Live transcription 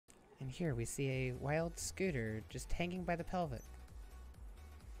And here we see a wild scooter just hanging by the pelvic.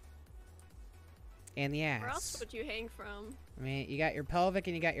 And the ass. Where else would you hang from? I mean, you got your pelvic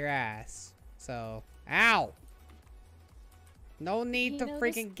and you got your ass. So, ow! No need to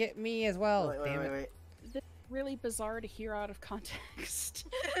freaking get me as well. Wait. This is really bizarre to hear out of context.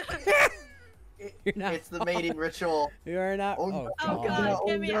 You're not. It's the mating ritual. You're not. Oh god,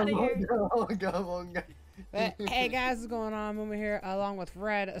 get me out of here. Oh god. Hey guys, what's going on? I'm over here along with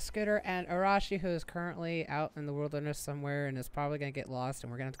Red, Scooter, and Arashi, who is currently out in the wilderness somewhere and is probably going to get lost,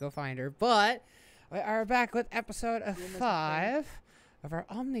 and we're going to have to go find her. But we are back with episode 5 of our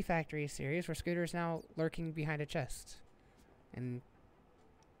Omnifactory series, where Scooter is now lurking behind a chest. And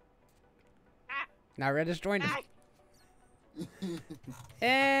now Red has joined us.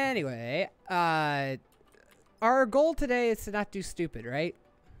 Anyway, our goal today is to not do stupid, right?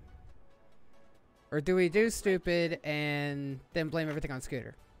 Or do we do stupid and then blame everything on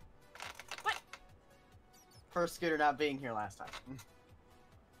Scooter? What? For Scooter not being here last time.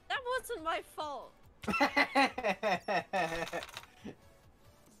 That wasn't my fault.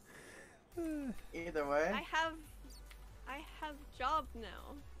 Either way. I have job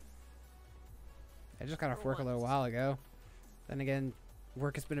now. I just got off work a little while ago. Then again,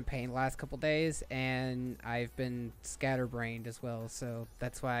 work has been a pain the last couple days, and I've been scatterbrained as well, so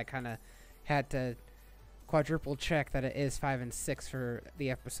that's why I kind of had to quadruple check that it is 5 and 6 for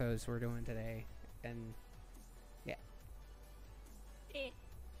the episodes we're doing today. And yeah.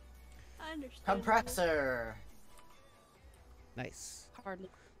 I understand. Compressor. Nice.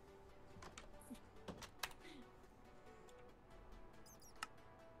 Hardly.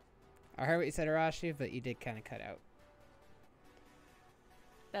 I heard what you said, Arashi, but you did kind of cut out.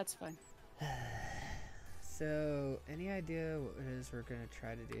 That's fine. So, any idea what it is we're going to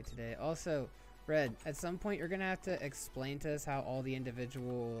try to do today? Also, Red, at some point you're going to have to explain to us how all the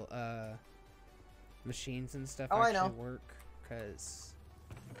individual machines and stuff actually work. Because,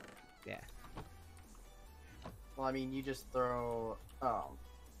 yeah. Well, I mean, you just throw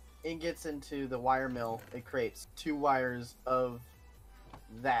ingots into the wire mill. It creates 2 wires of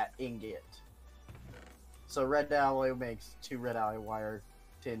that ingot. So red alloy makes 2 red alloy wire.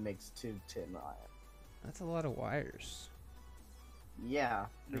 Tin makes 2 tin wire. That's a lot of wires. Yeah,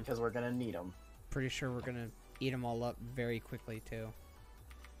 because we're gonna need them. Pretty sure we're gonna eat them all up very quickly too.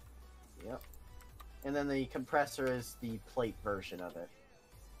 Yep. And then the compressor is the plate version of it.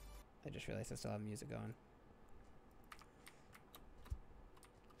 I just realized I still have music going.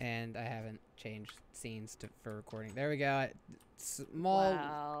 And I haven't changed scenes for recording. There we go. Small.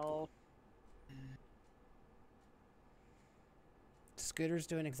 Wow. Scooter's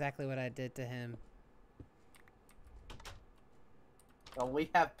doing exactly what I did to him. Well, we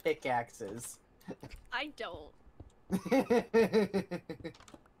have pickaxes. I don't.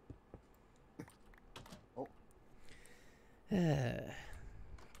 Oh.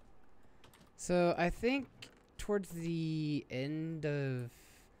 So I think towards the end of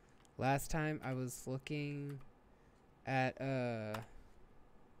last time I was looking at I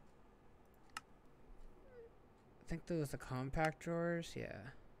think there was the compact drawers, yeah.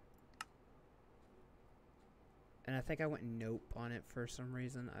 And I think I went nope on it for some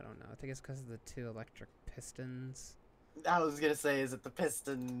reason. I don't know. I think it's because of the 2 electric pistons. I was gonna say, is it the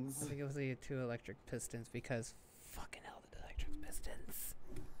pistons? I think it was the 2 electric pistons because fucking hell, the electric pistons.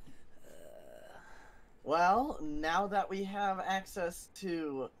 Well, now that we have access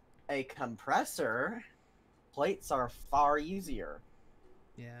to a compressor, plates are far easier.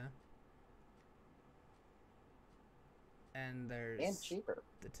 Yeah. And there's And cheaper.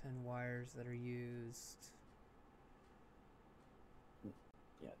 the 10 wires that are used.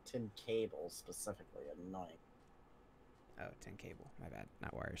 Yeah, tin cables specifically annoying. Oh, 10 cable. My bad.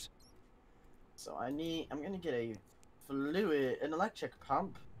 Not wires. So I'm gonna get an electric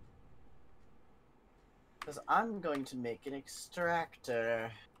pump. Because I'm going to make an extractor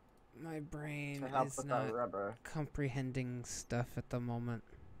My brain to help is with not our rubber. comprehending stuff at the moment.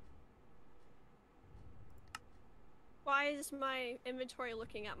 Why is my inventory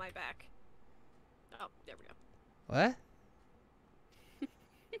looking at my back? Oh, there we go. What?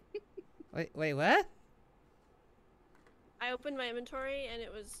 Wait, what? I opened my inventory and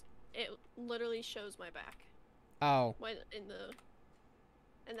it literally shows my back. Oh. When and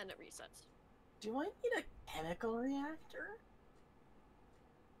then it resets. Do I need a chemical reactor?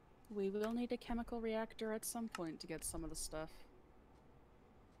 We will need a chemical reactor at some point to get some of the stuff.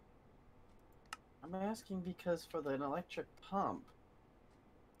 I'm asking because for an electric pump.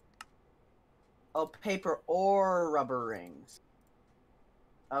 Oh, paper or rubber rings.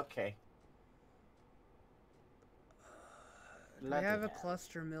 Okay. Do we have a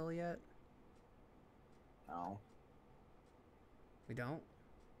cluster mill yet? No. We don't?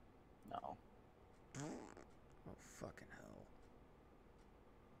 No. Oh, fucking hell.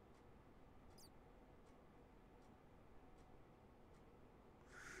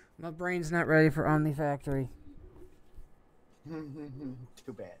 My brain's not ready for Omnifactory.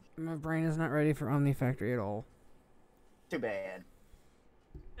 Too bad. My brain is not ready for Omnifactory at all. Too bad.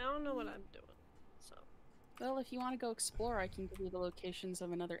 I don't know what I'm doing. So. Well, if you want to go explore, I can give you the locations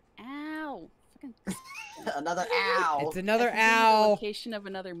of another. Ow! Fucking. Another owl. It's another I can give you the owl. location of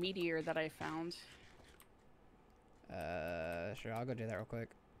another meteor that I found. Sure, I'll go do that real quick.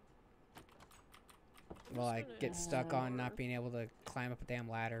 Well, I get stuck on not being able to climb up a damn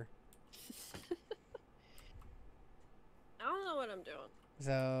ladder. I don't know what I'm doing.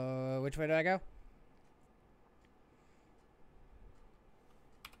 So, which way do I go?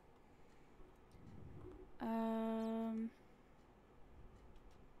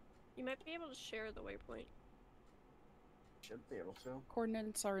 You might be able to share the waypoint. Should be able to.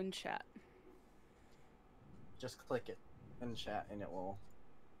 Coordinates are in chat. Just click it in chat and it will.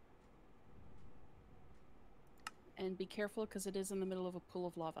 And be careful because it is in the middle of a pool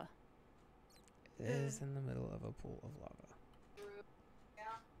of lava. It is in the middle of a pool of lava.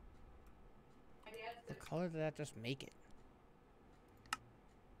 What color did that just make it?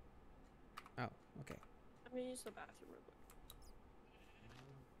 Oh, okay. I'm gonna use the bathroom real quick.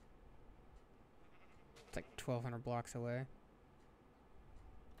 It's like 1,200 blocks away.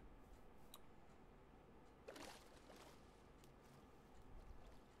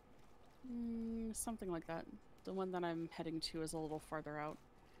 Something like that. The one that I'm heading to is a little farther out.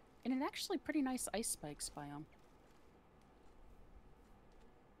 In an actually pretty nice ice spikes biome.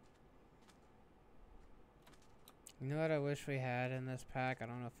 You know what I wish we had in this pack? I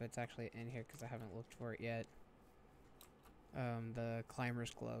don't know if it's actually in here because I haven't looked for it yet. The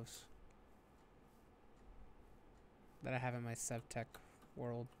climber's gloves. That I have in my SevTech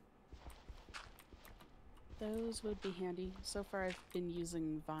world. Those would be handy. So far I've been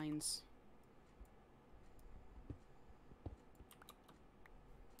using vines.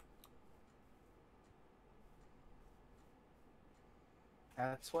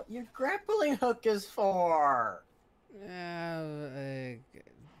 That's what your grappling hook is for.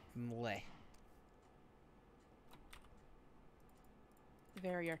 Mleh.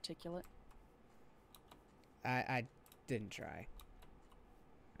 Very articulate. I didn't try.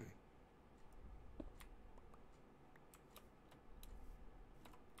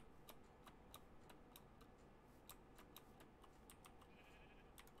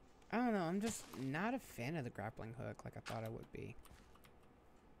 I don't know, I'm just not a fan of the grappling hook like I thought I would be.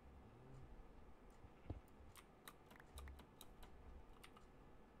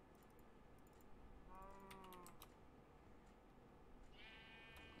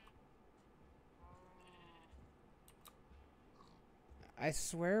 I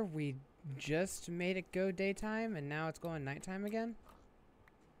swear we just made it go daytime and now it's going nighttime again?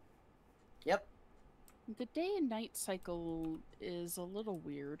 Yep. The day and night cycle is a little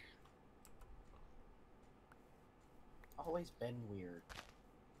weird. Always been weird.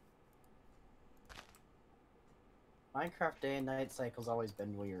 Minecraft day and night cycle's always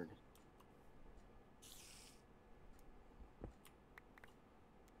been weird.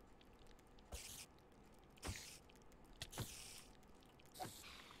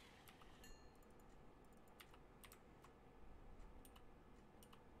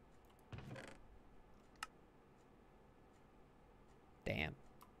 Damn.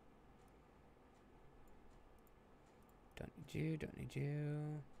 Don't need you, don't need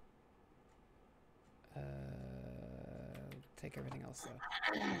you. Take everything else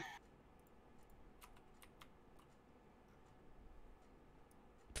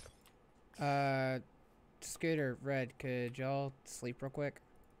though. Scooter, Red, could y'all sleep real quick?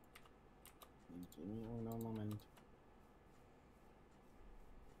 Give me one moment.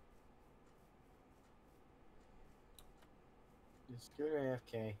 Is Scooter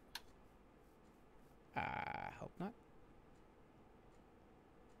AFK? Hope not.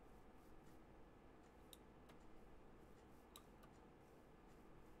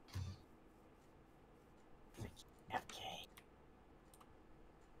 AFK.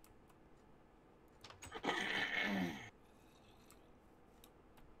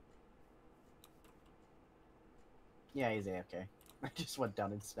 Yeah, he's AFK. I just went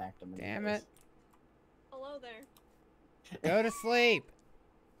down and smacked him in Damn the it. face. Hello there. Go to sleep.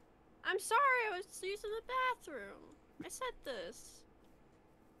 I'm sorry, I was using the bathroom. I said this.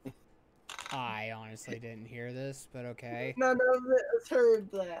 I honestly didn't hear this, but okay. None of us heard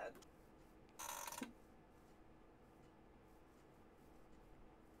that.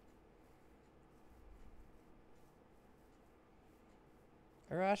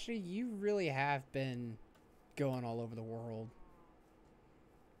 Arashi, you really have been going all over the world.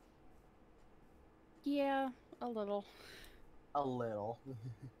 Yeah, a little. A little.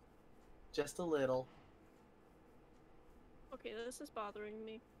 Just a little. Okay, this is bothering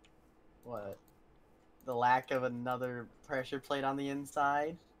me. What? The lack of another pressure plate on the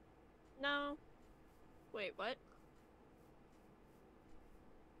inside? No. Wait, what?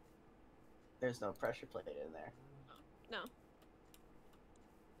 There's no pressure plate in there. No.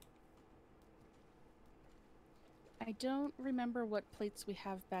 I don't remember what plates we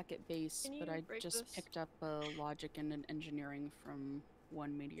have back at base, Can but you I break just this? picked up logic and an engineering from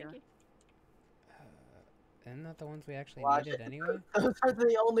one meteor. Thank you. Isn't that the ones we actually Logic. needed anyway? Those are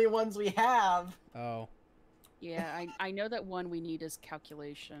the only ones we have. Oh. Yeah, I know that one we need is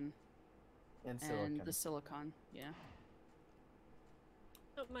calculation And and silicon. the silicon. Yeah.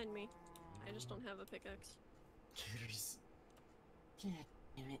 Don't mind me. I just don't have a pickaxe. Computers. God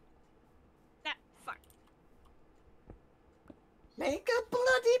damn it. Ah, fuck. Make a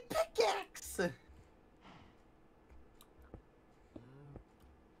bloody pickaxe!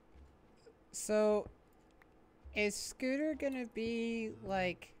 So, is Scooter gonna be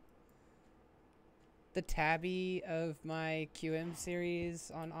like the tabby of my QM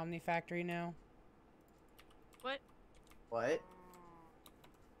series on Omnifactory now? What? What?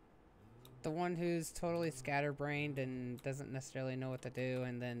 The one who's totally scatterbrained and doesn't necessarily know what to do,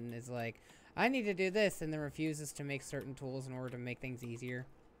 and then is like, I need to do this, and then refuses to make certain tools in order to make things easier.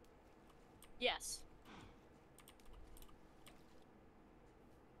 Yes.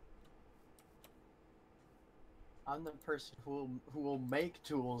 I'm the person who will make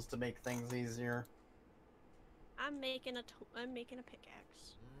tools to make things easier. I'm making a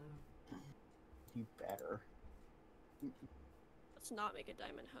pickaxe. You better. Let's not make a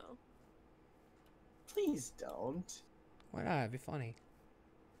diamond hoe. Please don't. Why not? It'd be funny.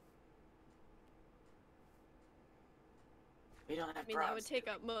 We don't I have mean, that would bronze. take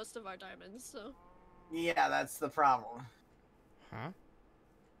up most of our diamonds, so. Yeah, that's the problem. Huh?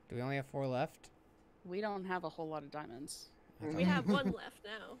 Do we only have 4 left? We don't have a whole lot of diamonds. I We thought- have one left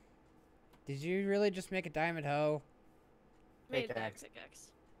now. Did you really just make a diamond hoe? Made that Pickaxe.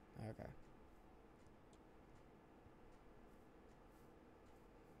 pickaxe. Okay.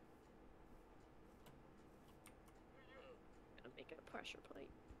 Gotta make a pressure plate.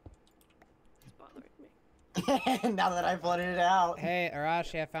 It's bothering me. Now that I've let it out. Hey,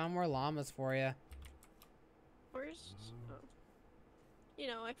 Arashi, I found more llamas for you. Where's? Oh. You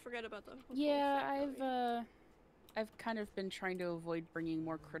know, I forget about the. whole Yeah, factory. I've kind of been trying to avoid bringing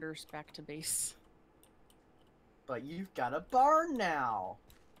more critters back to base. But you've got a barn now.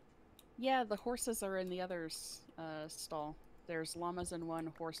 Yeah, the horses are in the other's stall. There's llamas in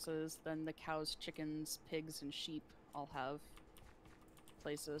one, horses, then the cows, chickens, pigs, and sheep all have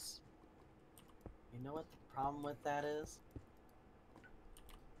places. You know what the problem with that is?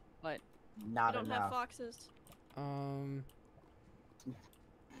 What? Not We don't have enough. foxes.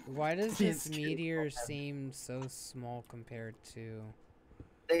 Why does These this two meteor don't have- seem so small compared to...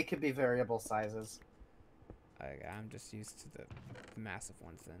 They could be variable sizes. I'm just used to the massive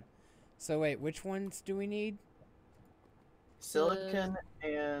ones then. So wait, which ones do we need? Silicon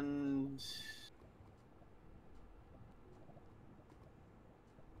and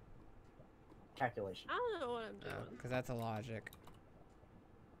calculation. I don't know what I'm doing. Because that's a logic.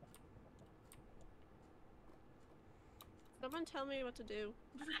 Someone tell me what to do.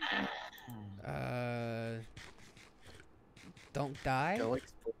 Don't die? Go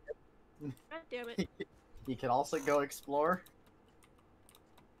explore. God damn it. You can also go explore.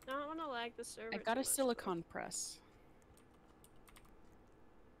 I don't want to lag the server. I got too a much, though. silicon press.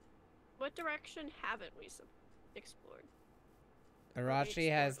 What direction haven't we explored? Arashi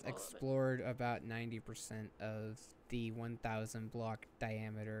has explored all of it. explored about 90% of the 1,000 block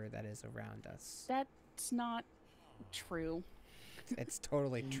diameter that is around us. That's not true. It's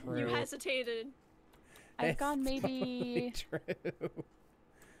totally true. You hesitated. I've It's gone totally true.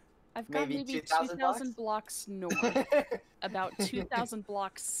 I've gone Maybe maybe 2,000 2,000 blocks north, about 2,000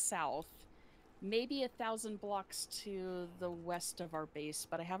 blocks south, maybe 1,000 blocks to the west of our base,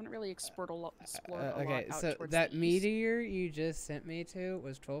 but I haven't really explored a lot Okay, out so towards that the east. meteor you just sent me to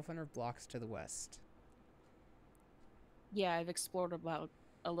was 1,200 blocks to the west. Yeah, I've explored about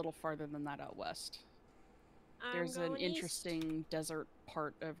a little farther than that out west. I'm There's an going east. interesting desert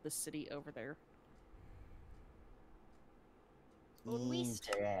part of the city over there. East.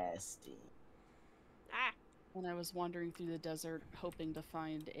 Interesting. Ah, And I was wandering through the desert hoping to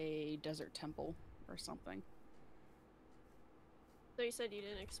find a desert temple or something. so you said you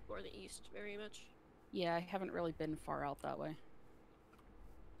didn't explore the east very much. Yeah, I haven't really been far out that way.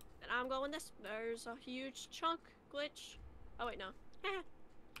 And I'm going this. There's a huge chunk glitch. Oh wait, no.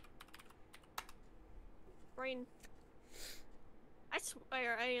 Brain. I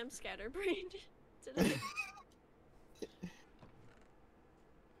swear I am scatterbrained today.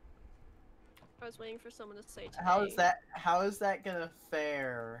 I was waiting for someone to say today. How is that gonna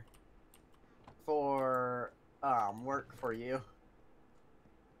fare for work for you?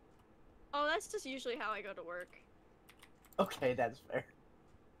 Oh, that's just usually how I go to work. Okay, that's fair.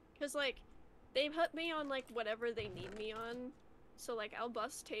 Cause like, they put me on like whatever they need me on. So like, I'll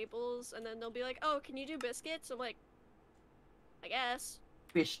bust tables, and then they'll be like, "Oh, can you do biscuits?" I'm like, "I guess."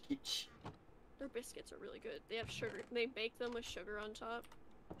 Biscuits. Their biscuits are really good. They have sugar. They bake them with sugar on top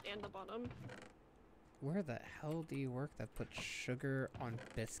and the bottom. Where the hell do you work that puts sugar on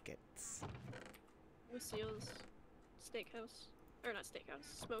biscuits? Lucille's steakhouse. Or not steakhouse,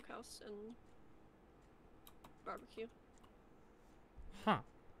 smokehouse and barbecue. Huh.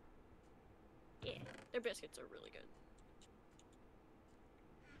 Yeah, their biscuits are really good.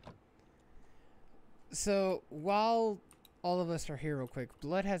 So, while all of us are here real quick,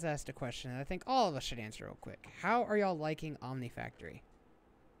 Blood has asked a question, and I think all of us should answer real quick. How are y'all liking Omnifactory?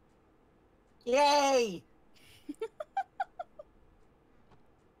 Yay!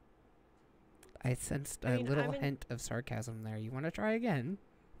 I sensed I a mean, little hint of sarcasm there. You want to try again?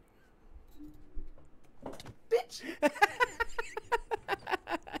 Bitch!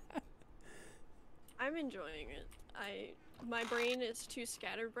 I'm enjoying it. My brain is too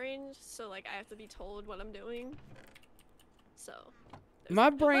scatterbrained, so like I have to be told what I'm doing. So My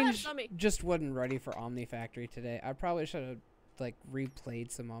brain on me. just wasn't ready for Omnifactory today. I probably should have like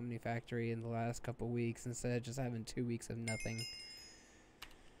replayed some Omnifactory in the last couple weeks instead of just having 2 weeks of nothing.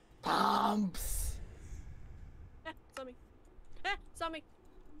 Pumps! It's on me. It's on me.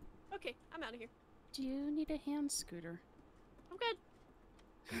 Okay, I'm out of here. Do you need a hand scooter? I'm good.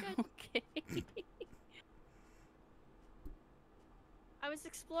 I'm good. Okay. I was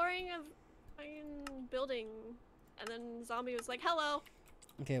exploring a fucking building, and then Zombie was like, "Hello."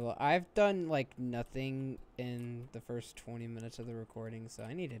 Okay, well, I've done like nothing in the first 20 minutes of the recording, so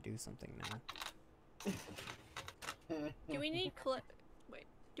I need to do something now. Do we need clay? Wait,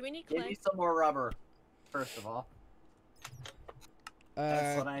 do we need Give clay? me some more rubber, first of all.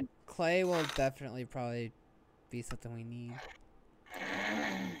 That's what I... Clay will definitely probably be something we need.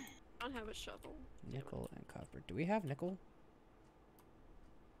 I don't have a shovel. Nickel and copper. Do we have nickel?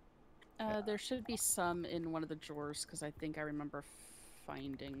 There should be some in one of the drawers, because I think I remember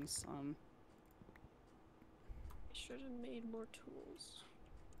finding some. I should have made more tools.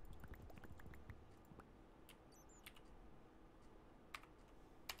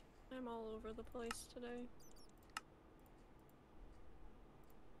 I'm all over the place today.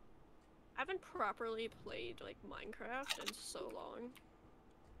 I haven't properly played like Minecraft in so long.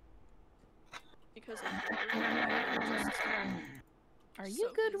 Because Are you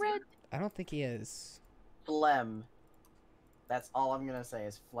so good, busy. Red? I don't think he is. Phlegm. That's all I'm gonna say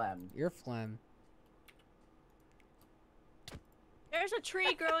is phlegm. You're phlegm. There's a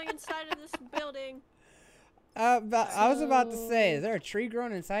tree growing inside of this building. I was about to say, is there a tree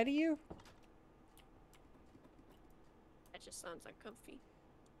growing inside of you? That just sounds uncomfy.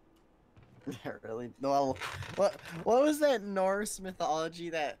 Really? Well, what was that Norse mythology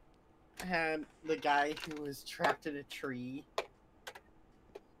that had the guy who was trapped in a tree?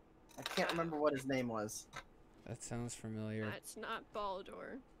 I can't remember what his name was. That sounds familiar. It's not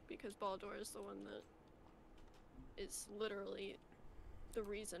Baldur, because Baldur is the one that is literally the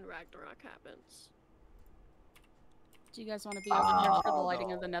reason Ragnarok happens. Do you guys want to be over here for the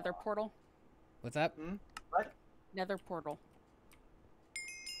lighting of the nether portal? What's up? What? Nether portal.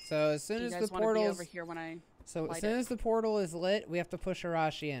 So as soon Do you as guys the want to be portal's over here when I... so as light soon it? as the portal is lit, we have to push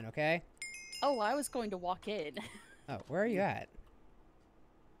Arashi in, okay? Oh, I was going to walk in. Oh, where are you at?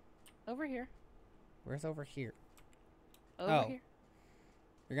 Over here. Where's over here? Over here.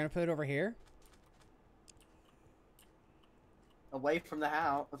 You're gonna put it over here? Away from the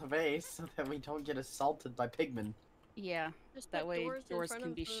house, the base, so that we don't get assaulted by pigmen. Yeah, Just that put way in doors front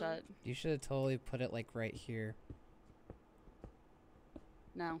can of be the- shut. You should have totally put it like right here.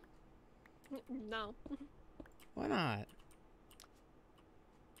 No. No. Why not?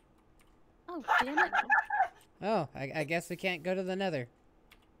 Oh, damn it. Oh, I guess we can't go to the nether.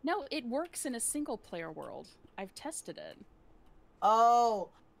 No, it works in a single player world. I've tested it. Oh,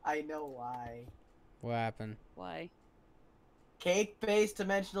 I know why. What happened? Why? Cake-based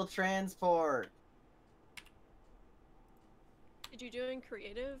dimensional transport. Did you do in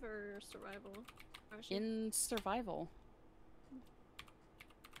creative or survival? Actually, In survival.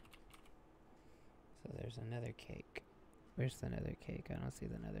 So there's another cake. Where's the nether cake? I don't see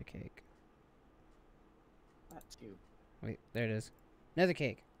the nether cake. That's you. Wait, there it is. Nether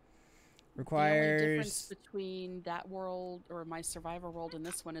cake. The only difference Requires. between that world or my survivor world and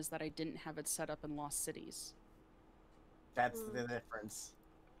this one is that I didn't have it set up in Lost Cities. That's the difference.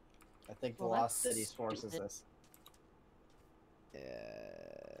 I think the Well, Lost that's Cities forces stupid. this.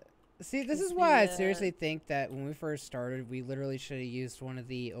 See, this Is is why I the, seriously think that when we first started, we literally should have used one of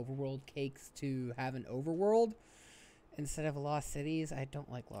the overworld cakes to have an overworld instead of Lost Cities. I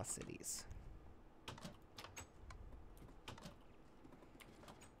don't like Lost Cities.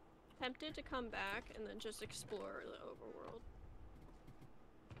 Tempted to come back and then just explore the overworld.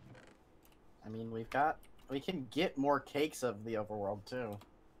 I mean, we can get more cakes of the overworld too.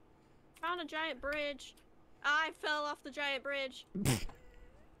 Found a giant bridge. I fell off the giant bridge.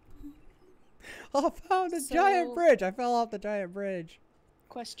 I found a giant So- bridge. I fell off the giant bridge.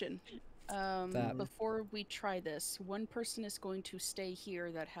 Question. That. Before we try this, one person is going to stay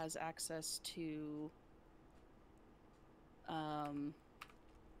here that has access to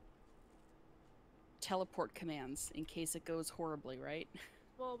teleport commands in case it goes horribly, right?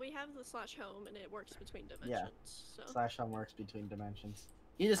 Well, we have the /home and it works between dimensions. So Slash home works between dimensions.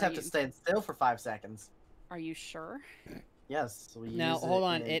 You just Are have to you- stand still for 5 seconds. Are you sure? Yes. We Now, use hold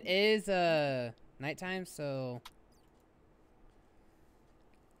on. in It is nighttime, so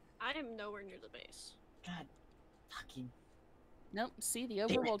I am nowhere near the base. God, fucking. Nope. See, the it.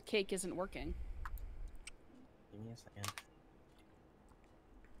 overworld cake isn't working. Give me a second.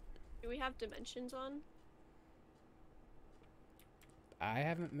 Do we have dimensions on? I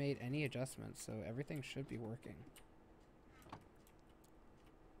haven't made any adjustments, so everything should be working.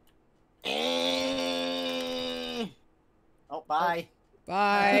 Oh, bye.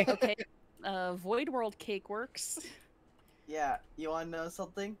 Bye. Okay. Void world cake works. Yeah, you want to know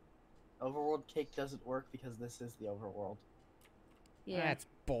something? Overworld cake doesn't work because this is the overworld. Yeah. That's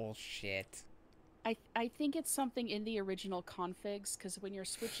bullshit. I think it's something in the original configs, because when you're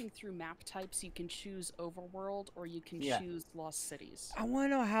switching through map types, you can choose Overworld or you can Yeah. choose Lost Cities. I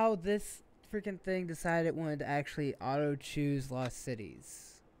want to know how this freaking thing decided it wanted to actually auto-choose Lost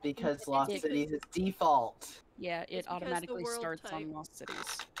Cities. Because It- Lost it- Cities is default. Yeah, It's it because the automatically world starts type- on Lost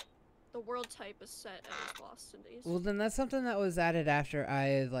Cities. The world type is set as Lost Cities. Well, then that's something that was added after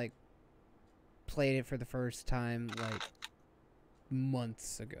I like played it for the first time like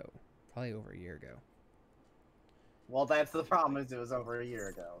months ago, probably over a year ago. Well, that's the problem, is it was over a year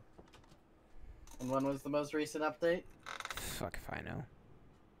ago. And when was the most recent update? Fuck if I know.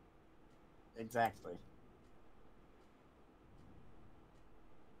 Exactly.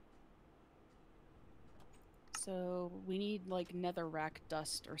 So we need like netherrack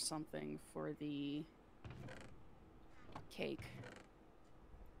dust or something for the cake.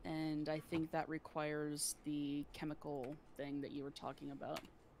 And I think that requires the chemical thing that you were talking about.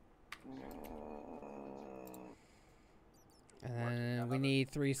 And Working then on we other need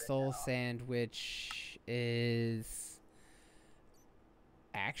 3 right soul now. sand, which is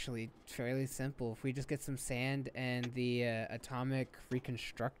actually fairly simple. If we just get some sand and the atomic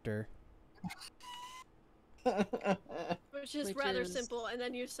reconstructor. Which is Which rather is- simple, and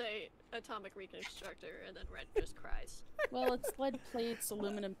then you say atomic reconstructor, and then Red just cries. Well, it's lead plates,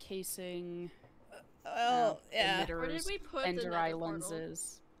 aluminum casing, Oh, yeah. Where did emitters, we put the ender eye nether portal?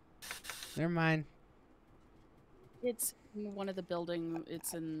 lenses. Never mind. It's in one of the building.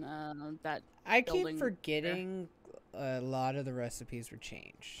 It's in that. I keep Building forgetting a lot of the recipes were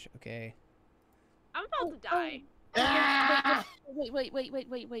changed, okay? I'm about to die. Ah!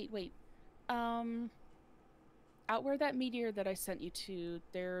 Wait. Out where that meteor that I sent you to,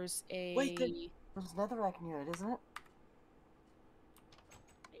 there's a. Wait, There's netherrack near it, isn't it?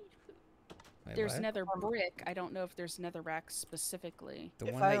 Wait, There's what? nether brick. I don't know if there's netherrack specifically. The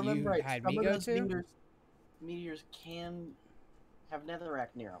If one I that you remember right, had some me of go those to? meteors can have netherrack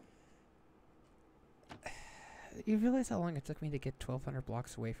near them. You realize how long it took me to get 1,200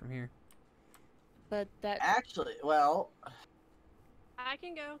 blocks away from here? But that. Actually, well, I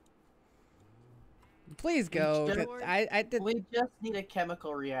can go. Please go. 'cause Sure. I did. we just need a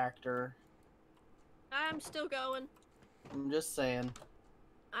chemical reactor. I'm still going. I'm just saying.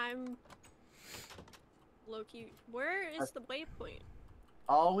 I'm Loki. Where is the waypoint?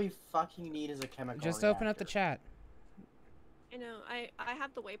 All we fucking need is a chemical Just reactor. open up the chat. I know. I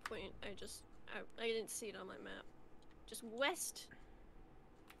have the waypoint. I didn't see it on my map. Just west.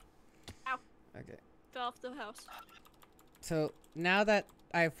 Okay. Fell off the house. So now that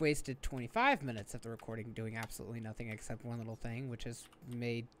I've wasted 25 minutes of the recording doing absolutely nothing except one little thing, which has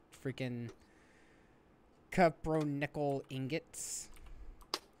made freaking cupro nickel ingots.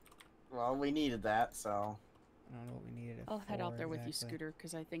 Well, we needed that, so. I don't know what we needed it I'll head for out there with you, exactly. Scooter,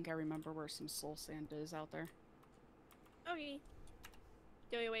 because I think I remember where some soul sand is out there. Okay.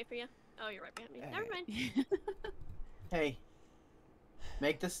 Do we wait for you? Oh, you're right behind me. Never mind. Hey,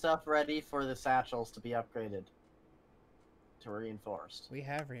 make the stuff ready for the satchels to be upgraded to reinforced. We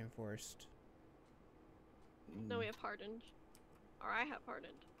have reinforced. No, we have hardened. Or I have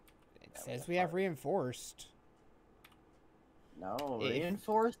hardened. It Yeah, says we have reinforced. No, If-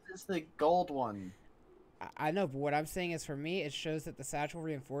 reinforced is the gold one. I know, but what I'm saying is for me, it shows that the satchel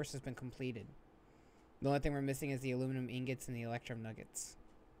reinforced has been completed. The only thing we're missing is the aluminum ingots and the electrum nuggets.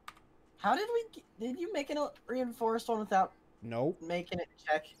 How did did you make a reinforced one without Nope. making it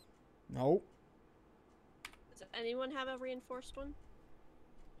check? Nope. Does anyone have a reinforced one?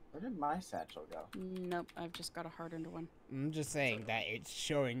 Where did my satchel go? Nope, I've just got a hardened one. I'm just saying that it's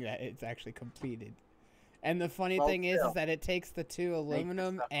showing that it's actually completed. And the funny Well, thing is still. that it takes the 2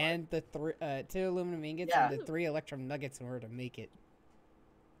 aluminum stuff and the 2 aluminum ingots Yeah. and the 3 electrum nuggets in order to make it.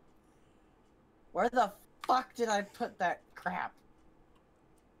 Where the fuck did I put that crap?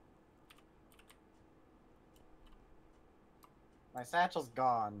 My satchel's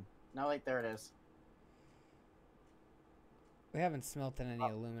gone. No, wait, there it is. We haven't smelted any Oh.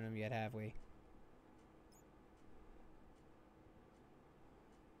 aluminum yet, have we?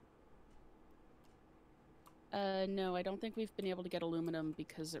 No, I don't think we've been able to get aluminum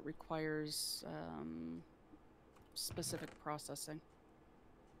because it requires specific processing.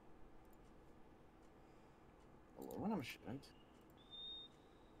 Aluminum shouldn't.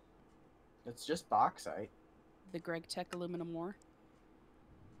 It's just bauxite. The Greg Tech aluminum ore.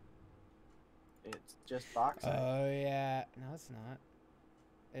 It's just bauxite. Oh, yeah. No, it's not.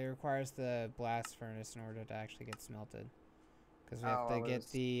 It requires the blast furnace in order to actually get smelted. Because we have Oh, to it get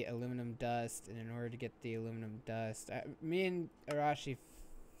was- the aluminum dust, and in order to get the aluminum dust... me and Arashi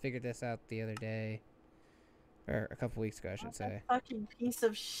figured this out the other day. Or a couple weeks ago, I should say. Fucking piece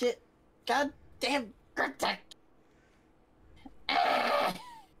of shit. Goddamn Grimtech.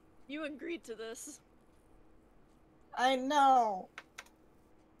 You agreed to this. I know.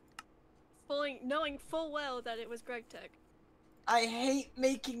 Knowing full well that it was Greg Tech. I hate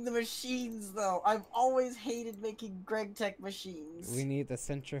making the machines, though. I've always hated making Greg Tech machines. We need the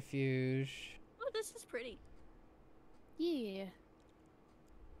centrifuge. Oh, this is pretty. Yeah.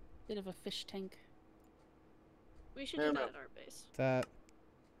 Bit of a fish tank. We should No, do no. that at our base. What's up?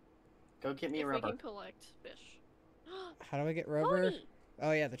 Go get me If we rubber. can collect fish. How do I get rubber? Pony!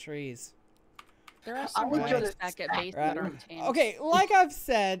 Oh, yeah, the trees. There are I some was rocks gonna back at say base that. that aren't tamed. Okay, like I've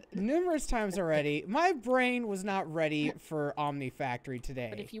said numerous times already, my brain was not ready for Omnifactory today.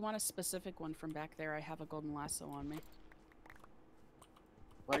 But if you want a specific one from back there, I have a golden lasso on me.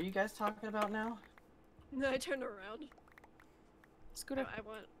 What are you guys talking about now? No, I turned around. Scooter, I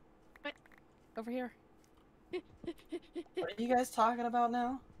want. over here. What are you guys talking about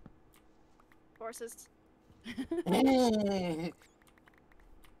now? Horses. Yay!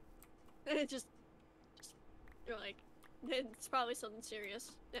 just, you're like, it's probably something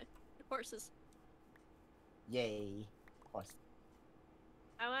serious. Horses. Horse.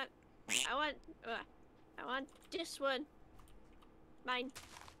 I want this one. Mine.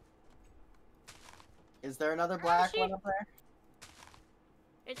 Is there another black she- one up there?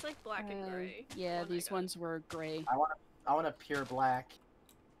 It's like black and gray. Yeah, the one I these got. ones were gray. I want a pure black.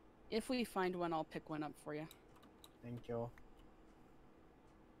 If we find one, I'll pick one up for you. Thank you.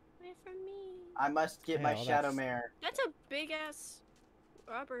 Wait for me. I must get Yeah, my well, shadow that's- mare. That's a big ass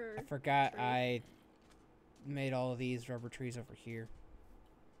rubber. I forgot tree. I made all of these rubber trees over here.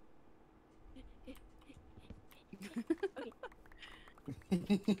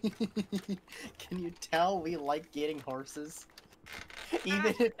 Can you tell we like getting horses? Even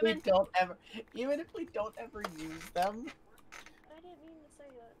Ah, if come we in. don't ever use them. I didn't mean to say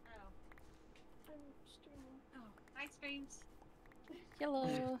that. Oh. I'm streaming. Oh, hi streams.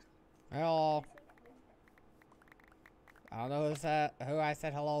 Hello. Hello. I don't know who I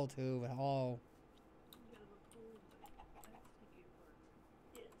said hello to, but hello.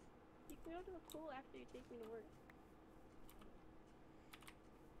 Yes. You can go to the pool after you take me to work.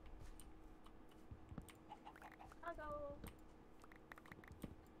 I'll go.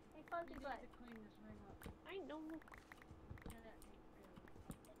 Hey, Fuzzy You need Butt. to clean this ring up. I know. Yeah, that takes forever.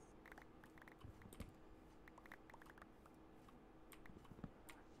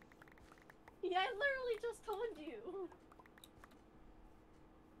 Yeah, I literally just told you.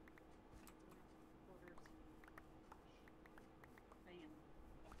 Quarters. Bam.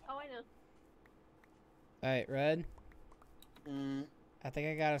 Oh, I know. Alright, Red. Mm, I think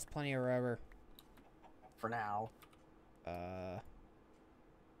I got us plenty of rubber. for now.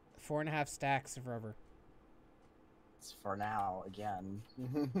 4.5 stacks of rubber. wits for now again.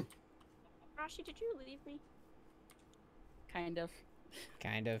 Rashi, did you leave me? Kind of.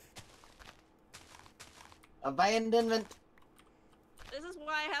 Kind of. Abandonment. This is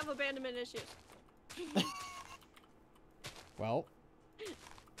why I have abandonment issues. Well,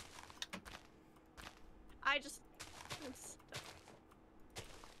 I'm stuck.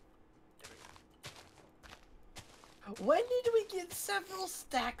 When did we get several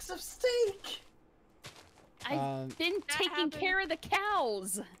stacks of steak? I've been That taking happened. care of the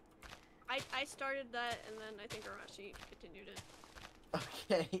cows. I started that, and then I think Arashi continued it.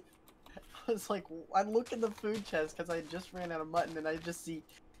 Okay. I was like, I look in the food chest because I just ran out of mutton and I just see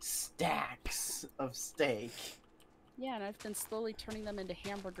stacks of steak. Yeah, and I've been slowly turning them into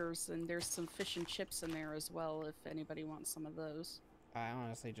hamburgers, and there's some fish and chips in there as well, if anybody wants some of those. I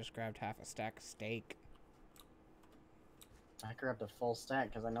honestly just grabbed half a stack of steak. I grabbed a full stack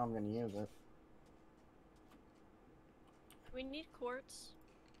because I know I'm going to use it. We need quartz.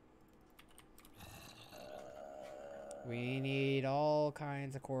 We need all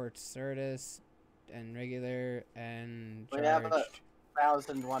kinds of quartz, Certus, and regular, and We have charged.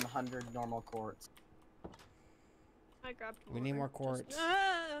 1,100 normal quartz. I grabbed more. We need more Just- quartz.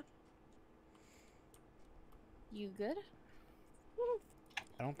 Ah! You good?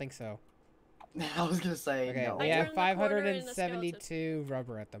 I don't think so. I was going to say Okay, no. we I have turned the corner in the 572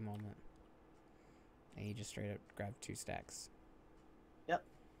 rubber at the moment. And you just straight up grab 2 stacks.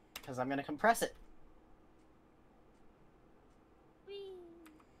 Because I'm going to compress it. Whee!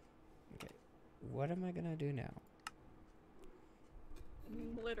 Okay, what am I gonna do now?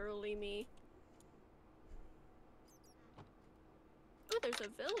 Literally me. Oh, there's a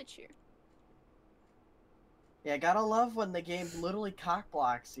village here. Yeah, gotta love when the game literally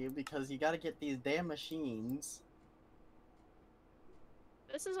cockblocks you because you gotta get these damn machines.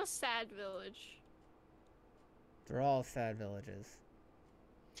 This is a sad village. They're all sad villages.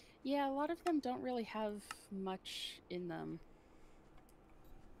 Yeah, a lot of them don't really have much in them.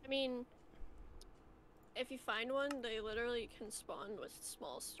 I mean, if you find one, they literally can spawn with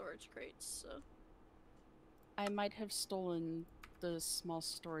small storage crates, so. I might have stolen the small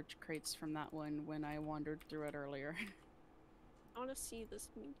storage crates from that one when I wandered through it earlier. I want to see this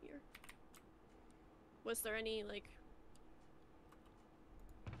meteor. Was there any, like,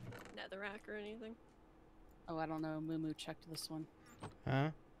 netherrack or anything? Oh, I don't know. Moo checked this one. Huh?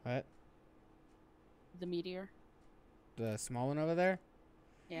 What? The meteor? The small one over there?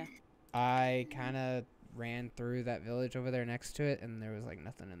 Yeah. I kind of ran through that village over there next to it, and there was like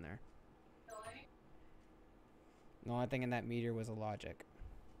nothing in there. The only thing in that meteor was a logic.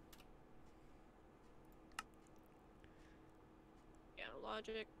 Yeah,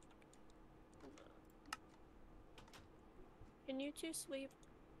 logic. Can you two sleep?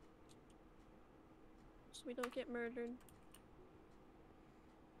 So we don't get murdered.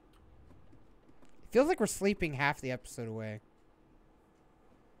 Feels like we're sleeping half the episode away.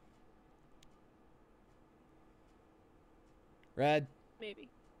 Red. Maybe.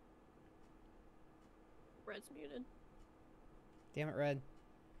 Red's muted. Damn it, Red.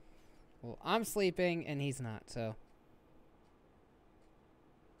 Well, I'm sleeping, and he's not, so.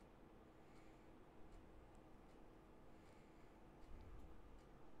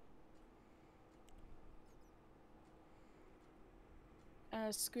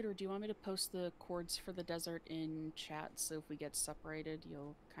 Scooter, do you want me to post the chords for the desert in chat so if we get separated,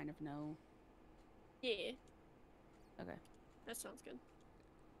 you'll kind of know? Yeah, Okay. that sounds good.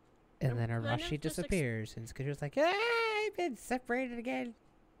 And then kind of Arashi just disappears, and Scooter's like, "Ah, I've been separated again."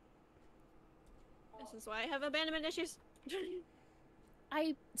 This is why I have abandonment issues.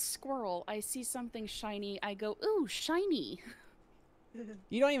 I squirrel. I see something shiny. I go, ooh, shiny.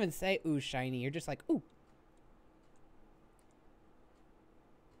 You don't even say, "Ooh, shiny." You're just like, "Ooh."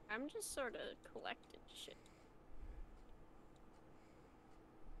 I'm just sort of collecting shit.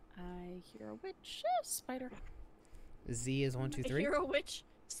 I hear a witch. Spider. Z is 1, 2, A 3. hero witch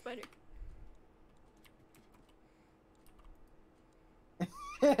spider.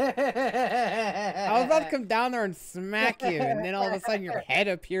 I was about to come down there and smack you, and then all of a sudden your head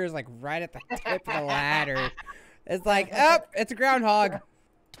appears like right at the tip of the ladder. It's like, oh, it's a groundhog.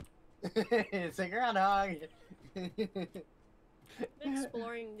 It's a groundhog. I'm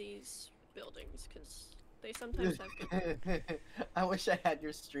exploring these buildings because they sometimes have good. I wish I had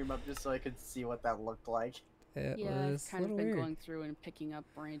your stream up just so I could see what that looked like. It Yeah, I've was kind a of little been weird. going through and picking up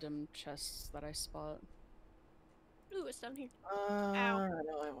random chests that I spot. Ooh, it's down here. Ow.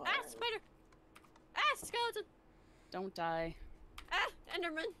 Ah, spider! Ah, skeleton! Don't die. Ah,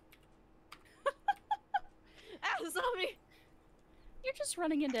 Enderman! Ah, zombie! You're just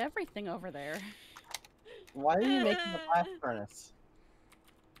running into everything over there. Why are you making a blast furnace?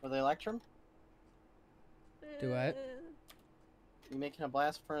 For the electrum? Do what? You making a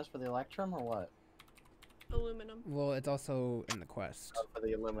blast furnace for the electrum or what? Aluminum. Well, it's also in the quest. Oh, for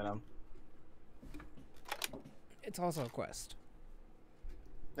the aluminum. It's also a quest.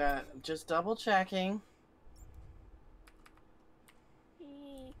 Just double checking.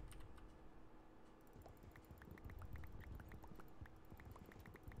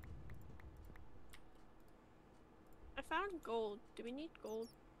 I found gold. Do we need gold?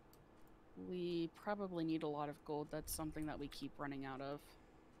 We probably need a lot of gold. That's something that we keep running out of.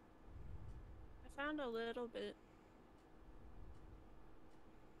 I found a little bit.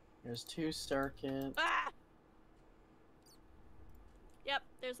 There's 2 circuits. Ah! Yep,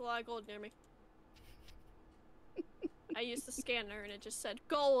 there's a lot of gold near me. I used the scanner and it just said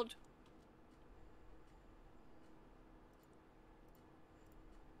gold.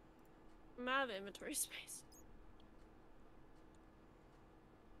 I'm out of inventory space.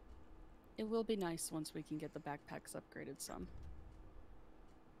 It will be nice once we can get the backpacks upgraded some.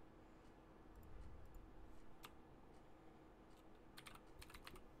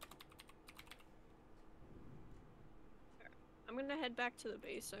 I'm gonna head back to the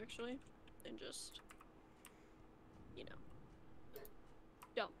base actually, and just, you know,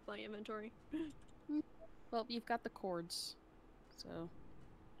 dump my inventory. Well, you've got the cords, so...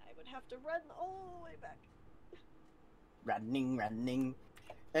 I would have to run all the way back. Running.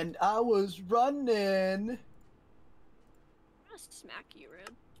 And I was running. I'm gonna smack you, Red.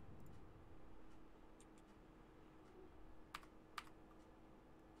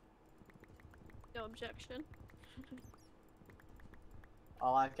 No objection.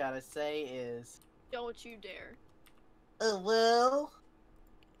 All I've got to say is... Don't you dare. Well...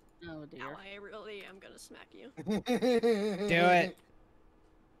 Oh Now dear. I really am gonna smack you. Do it.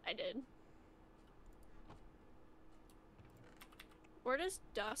 I did. Where does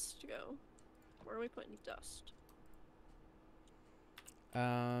dust go? Where are we putting dust?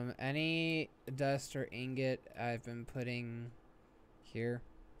 Any dust or ingot I've been putting here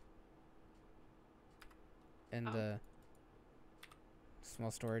in Oh. the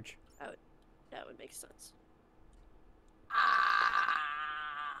small storage. That would make sense.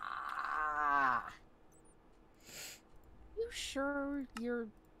 You sure you're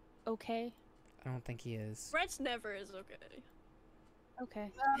okay? I don't think he is. Red's never is okay.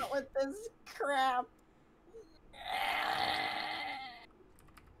 Okay. Not with this crap.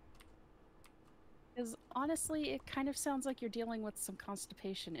 Because honestly, it kind of sounds like you're dealing with some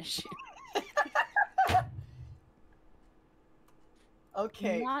constipation issue.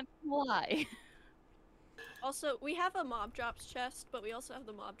 Okay. Not gonna lie. Also, we have a mob drops chest, but we also have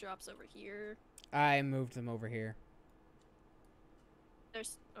the mob drops over here. I moved them over here.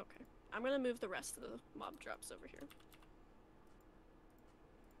 There's okay. I'm gonna move the rest of the mob drops over here.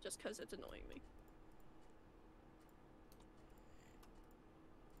 Just because it's annoying me.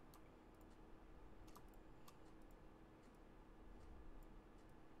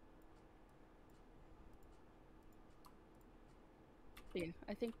 Yeah,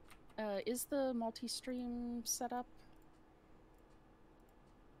 I think, is the multi-stream set up?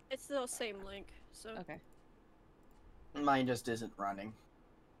 It's the same link, so Okay. Mine just isn't running.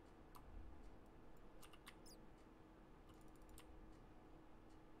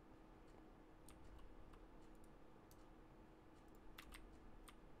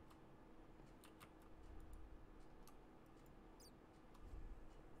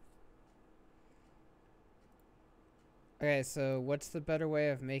 Okay, so what's the better way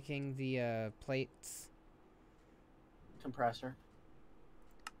of making the plates? Compressor.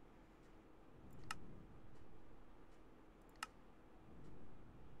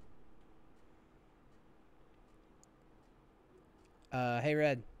 Hey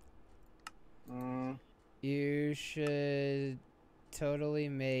Red, Mm, you should totally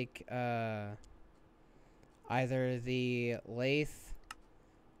make either the lathe,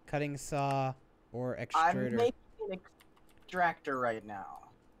 cutting saw, or I'm extruder. making an extractor right now.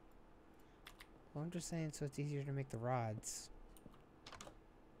 Well, I'm just saying so it's easier to make the rods.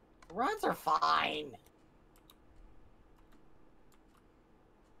 Rods are fine.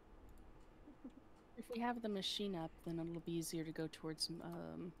 If we have the machine up, then it'll be easier to go towards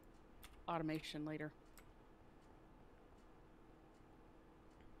automation later.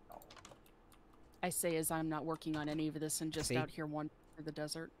 I say as I'm not working on any of this and just See? out here wandering through the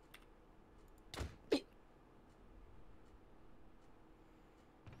desert.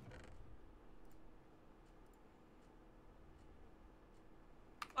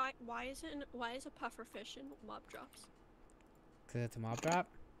 why is a pufferfish in mob drops? Cause it's a mob drop.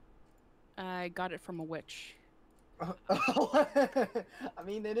 I got it from a witch. I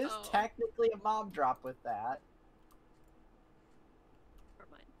mean, it is Oh. technically a mob drop with that. Never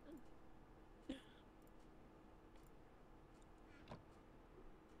mind then.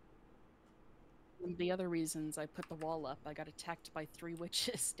 One of the other reasons I put the wall up, I got attacked by 3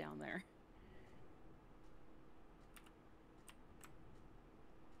 witches down there.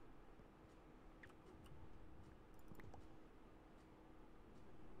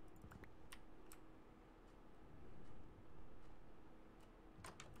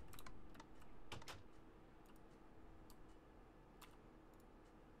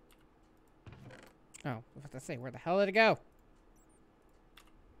 Oh, I was about to say, where the hell did it go?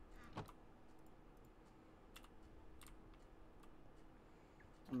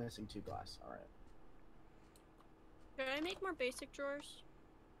 I'm missing 2 glass. All right. Should I make more basic drawers?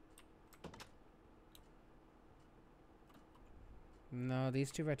 No,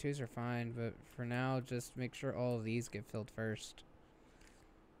 these 2x2s are fine, but for now, just make sure all of these get filled first.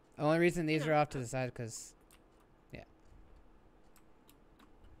 The only reason these are off to the side, because... Yeah.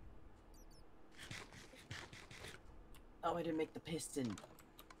 Oh, I didn't make the piston.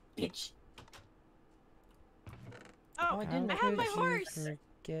 Bitch. Oh, I How didn't I have could my you horse!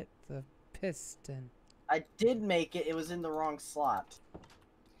 forget the piston? I did make it. It was in the wrong slot.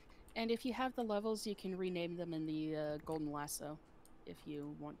 And if you have the levels, you can rename them in the Golden Lasso, if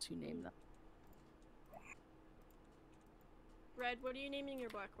you want to name them. Red, what are you naming your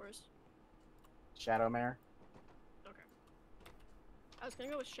black horse? Shadowmare. Okay. I was gonna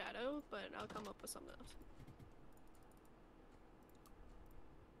go with Shadow, but I'll come up with something else.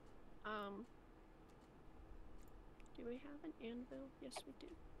 Do we have an anvil? Yes, we do.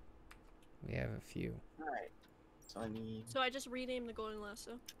 We have a few. All right. So I need. So I just renamed the golden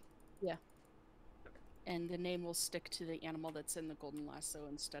lasso. And the name will stick to the animal that's in the Golden Lasso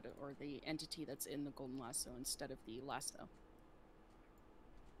instead of, or the entity that's in the Golden Lasso instead of the lasso.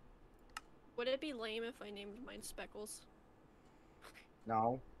 Would it be lame if I named mine Speckles?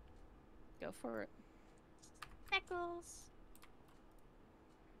 No. Go for it. Speckles!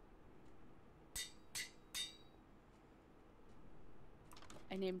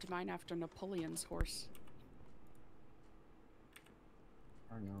 I named mine after Napoleon's horse.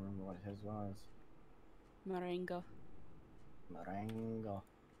 I don't remember what his was. Marengo. Marengo.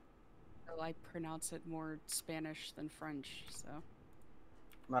 Oh, I pronounce it more Spanish than French, so.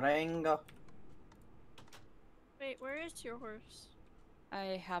 Marengo. Wait, where is your horse?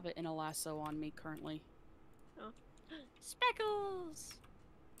 I have it in a lasso on me currently. Speckles!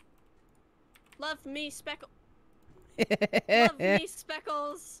 Love me, Speckles! Love me,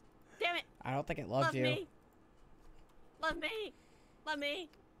 Speckles! Damn it! I don't think it loved Love you. me! Love me! Love me!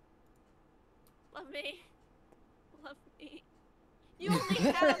 Love me! Love me! You only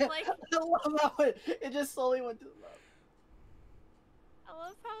have like I love how it just slowly went to the left. I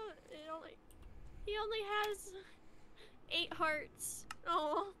love how he only has 8 hearts.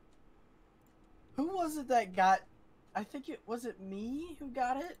 Oh. Who was it that got? I think it was it me who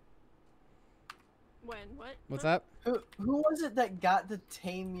got it. When? What? What's Huh? up? Who was it that got the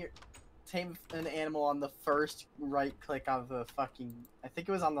tame an animal on the first right click on the fucking? I think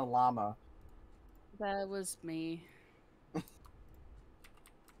it was on the llama. That was me.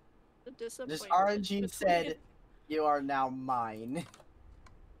 The disappointment. Just RNG between- said, "You are now mine."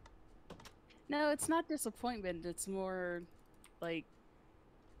 No, it's not disappointment. It's more like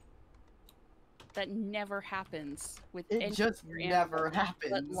that never happens with It any just other never animal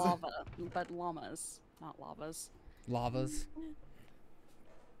happens. but llamas, not lavas. Lavas.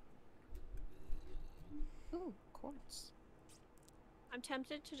 Ooh, quartz. I'm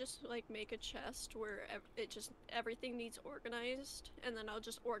tempted to just like make a chest where everything needs organized, and then I'll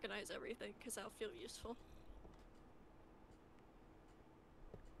just organize everything because that'll feel useful.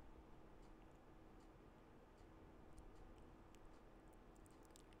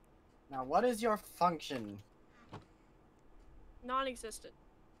 Now, what is your function? Non-existent.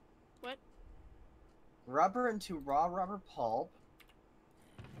 What? Rubber into raw rubber pulp.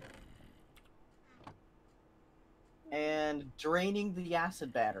 And draining the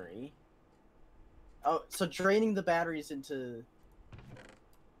acid battery. Oh, so draining the batteries into...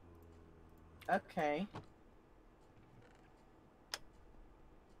 Okay.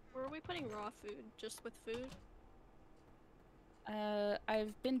 Where are we putting raw food? Just with food?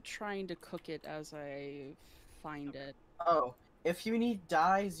 I've been trying to cook it as I find it. Oh, if you need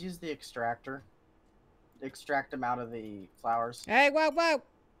dyes, use the extractor. Extract them out of the flowers. Hey, whoa, whoa!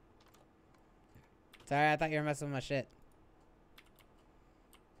 Sorry, I thought you were messing with my shit.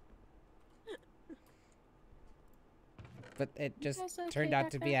 but it You just guys okay turned out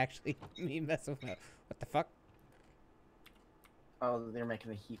back to be there? actually me messing with it. What the fuck? Oh, they're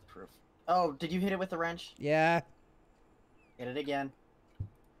making the heat proof. Oh, did you hit it with the wrench? Yeah. Hit it again.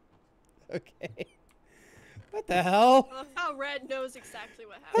 Okay. What the hell? I love how Red knows exactly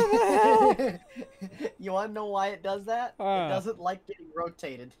what What happened. the hell? You want to know why it does that? Huh. It doesn't like getting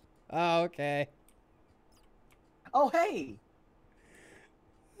rotated. Oh, okay. Oh, hey!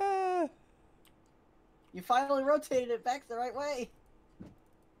 Ah. You finally rotated it back the right way.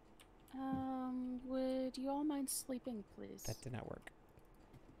 Would you all mind sleeping, please? That did not work.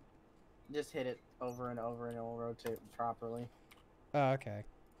 Just hit it over and over and it'll rotate properly. Oh, okay.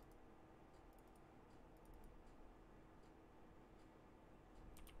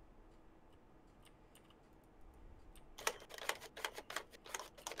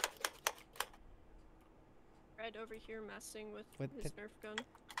 Red over here messing with What his the- Nerf gun.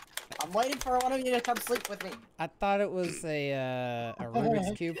 I'm waiting for one of you to come sleep with me. I thought it was a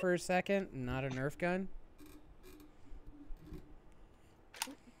Rubik's Cube for a second, not a Nerf gun.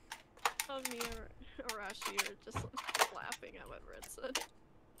 Oh, me and Arashi are just laughing at what Red said.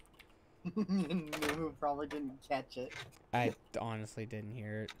 Moo probably didn't catch it. I honestly didn't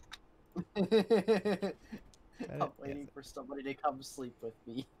hear it. I'm waiting for somebody to come sleep with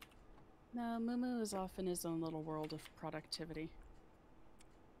me. No, Mumu is off in his own little world of productivity.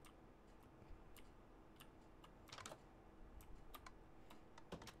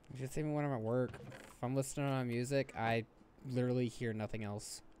 You should see me when I'm at work. If I'm listening to my music, I literally hear nothing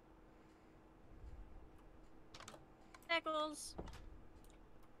else. Speckles!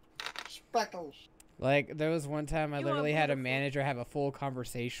 Speckles. Like, there was one time I You are literally had a beautiful. manager have a full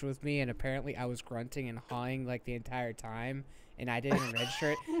conversation with me, and apparently I was grunting and hawing, like, the entire time, and I didn't even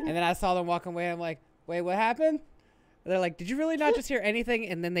register it. And then I saw them walking away, and I'm like, wait, what happened? And they're like, did you really not just hear anything?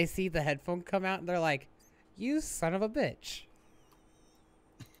 And then they see the headphone come out, and they're like, you son of a bitch.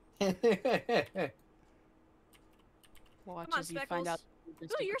 Watch on, as you find out Speckles.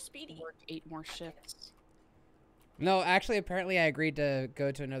 that Oh, you're you speedy. work 8 more shifts. No, actually, apparently I agreed to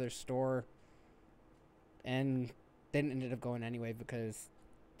go to another store, and then ended up going anyway because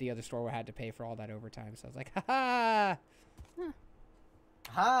the other store had to pay for all that overtime. So I was like, ha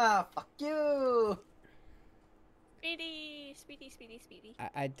Ha! Fuck you! Speedy! Speedy, speedy, speedy.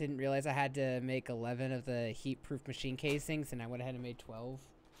 I didn't realize I had to make 11 of the heat-proof machine casings, and I went ahead and made 12,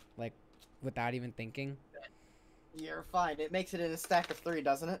 like, without even thinking. You're fine. It makes it in a stack of 3,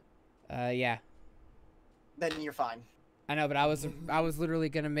 doesn't it? Yeah. Then you're fine. I know, but I was literally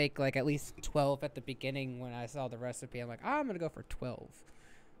gonna make like at least 12 at the beginning when I saw the recipe. I'm like, oh, I'm gonna go for 12,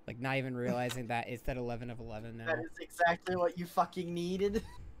 like not even realizing that it's that 11 of 11 now. That is exactly what you fucking needed.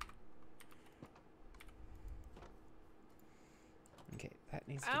 Okay, that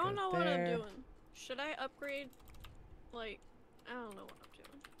needs to I don't go know what I'm there. doing. Should I upgrade? Like, I don't know what I'm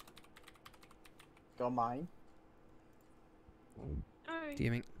doing. Go mine. Alright.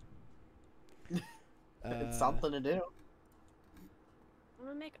 DMing. It's something to do. I'm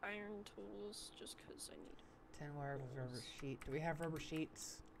gonna make iron tools just because I need. 10 wire with rubber sheet. Do we have rubber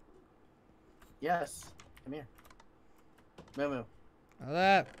sheets? Yes. Come here. Moo. Hold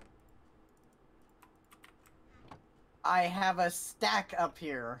up. I have a stack up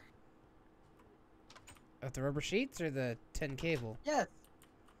here. Of the rubber sheets or the tin cable? Yes.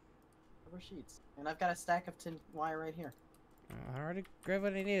 Rubber sheets. And I've got a stack of tin wire right here. Oh, I already grabbed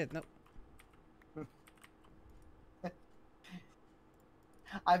what I needed. Nope.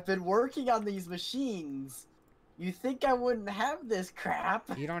 I've been working on these machines. You think I wouldn't have this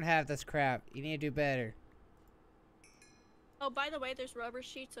crap? You don't have this crap. You need to do better. Oh, by the way, there's rubber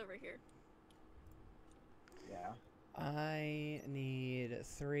sheets over here. Yeah. I need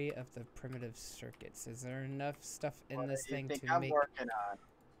 3 of the primitive circuits. Is there enough stuff in What this do you thing think to I'm make? working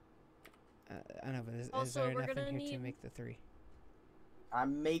on? I know, but is Also, there we're enough in gonna here to need- make the 3?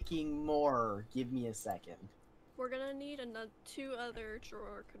 I'm making more. Give me a second. We're gonna need another 2 other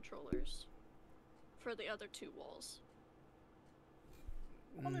drawer controllers for the other 2 walls.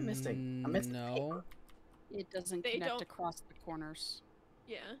 What am I missing? I'm missing No. It doesn't They connect don't- across the corners.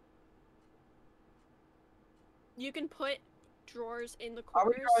 Yeah. You can put drawers in the Are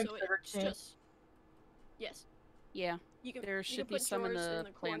we corners, going so sugar it's cane? just. Yes. Yeah. You can. There you should can be put some in drawers the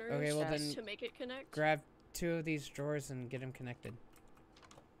the plant corners Okay, well chest. then to make it connect. Grab 2 of these drawers and get them connected.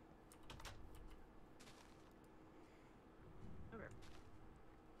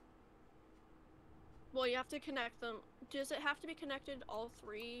 Well, you have to connect them. Does it have to be connected all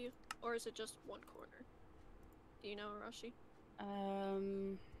 3, or is it just one corner? Do you know, Arashi?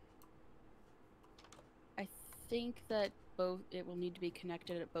 I think that it will need to be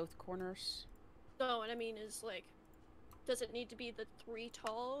connected at both corners. No, what I mean is like, does it need to be the 3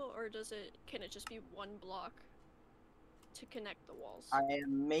 tall, or can it just be 1 block to connect the walls? I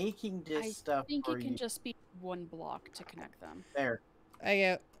am making this I stuff think for it can you. just be 1 block to connect them. There.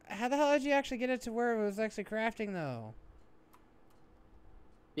 How the hell did you actually get it to where it was actually crafting though?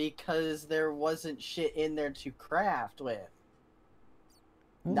 Because there wasn't shit in there to craft with.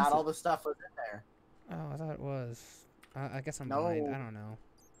 What Not was all it? the stuff was in there. Oh, I thought it was. I guess I'm No. blind. I don't know.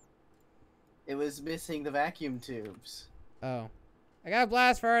 It was missing the vacuum tubes. Oh. I got a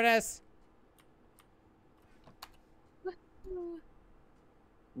blast furnace!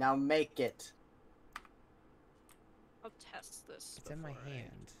 Now make it. I'll test this. It's in my before I,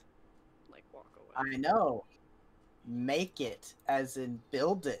 hand. like, walk away. I know. Make it, as in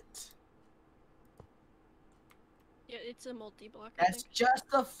build it. Yeah, it's a multi-block, I That's think. just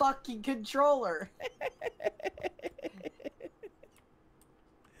a fucking controller.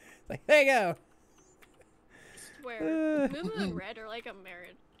 Like, there you go! I swear. Moo and Red are like a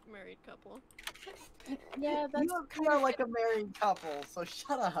married couple. Yeah, that's You are like a married couple, so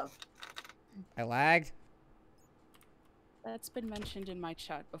shut up. I lagged. that's been mentioned in my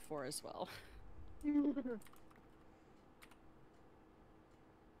chat before as well.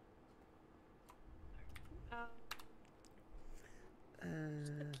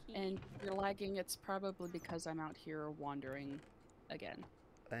 And if you're lagging, it's probably because I'm out here wandering again.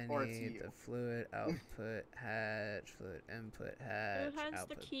 I Or it's need you. the fluid output hatch, fluid input hatch, has the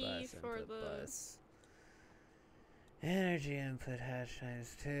output key bus, for input the- bus. Energy input hatch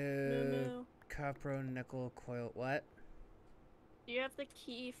times 2. Moo. Copro nickel coil. What? Do you have the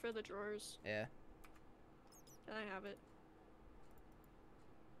key for the drawers? Yeah. Can I have it?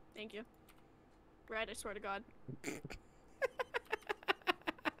 Thank you. Red, I swear to God.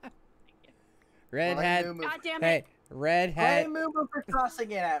 Red Blame hat. Moo Moo God damn Hey, it! red hat. Blame Moo Moo for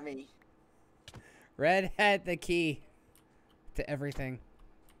tossing it at me. Red hat the key to everything.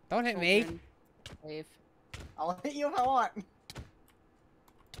 Don't hit me. Children, Wave. I'll hit you if I want.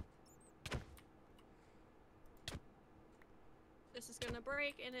 This is gonna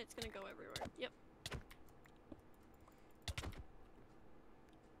break and it's gonna go everywhere. Yep.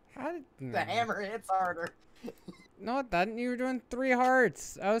 How did The hammer hits harder. No, it doesn't. You were doing 3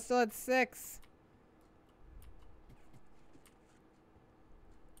 hearts. I was still at 6.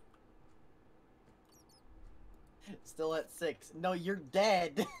 Still at 6. No, you're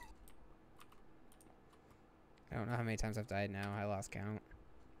dead. I don't know how many times I've died now. I lost count.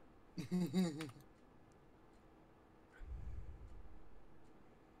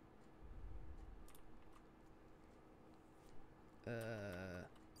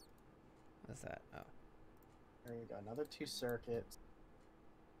 What's that? Oh. There you go. Another 2 circuits.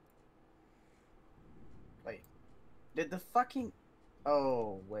 Wait. Did the fucking...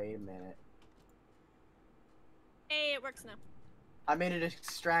 Oh, wait a minute. Hey, it works now. I made an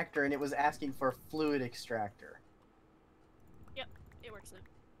extractor and it was asking for fluid extractor. It works now.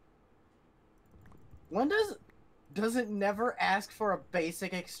 When does it never ask for a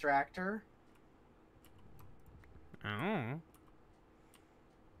basic extractor? Oh.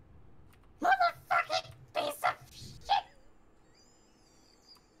 Motherfucking piece of shit!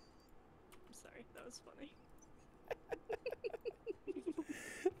 I'm sorry, that was funny.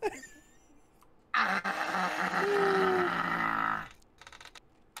 Ah!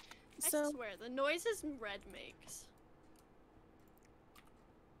 So, I swear, the noises Red makes.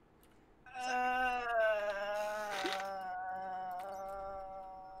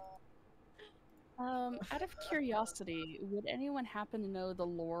 out of curiosity, would anyone happen to know the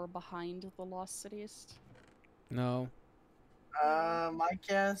lore behind the Lost Cities? No. My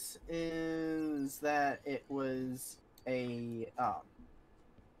guess is that it was a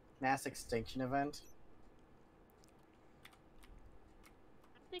mass extinction event.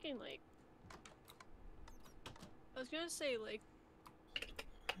 I'm thinking like... I was gonna say like...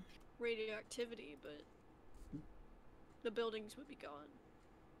 radioactivity, but... the buildings would be gone.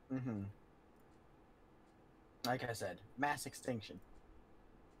 Mm-hmm. Like I said, mass extinction.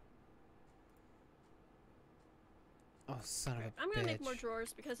 Oh, son of a I'm gonna make bitch. more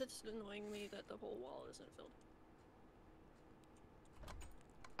drawers because it's annoying me that the whole wall isn't filled.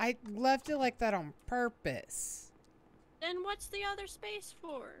 I left it like that on purpose. Then what's the other space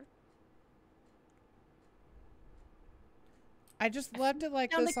for? I just left it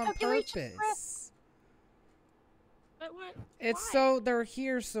like Down this the on calculation purpose. But what? It's why? so they're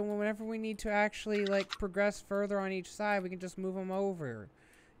here, so whenever we need to actually like progress further on each side, we can just move them over.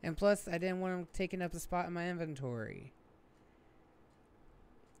 And plus, I didn't want them taking up a spot in my inventory.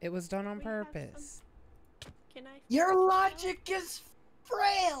 It was done on We have some- purpose. Can I? Your fix logic is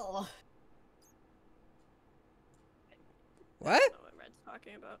frail. What? I don't know what Red's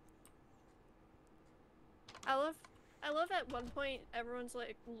talking about. I love at one point everyone's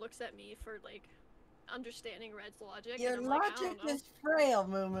like looks at me for like understanding Red's logic. Your and I'm like, I logic don't know. is frail,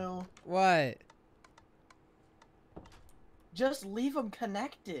 Moo Moo. What? Just leave them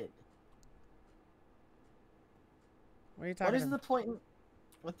connected. What are you talking What is about? the point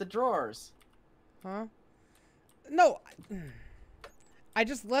with the drawers? Huh? No. I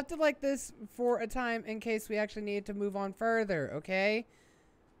just left it like this for a time in case we actually needed to move on further, okay?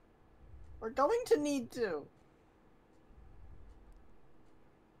 We're going to need to.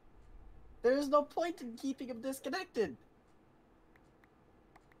 There's no point in keeping them disconnected.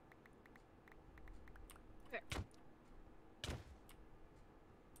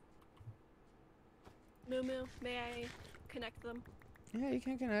 Moo Moo, may I connect them? Yeah, you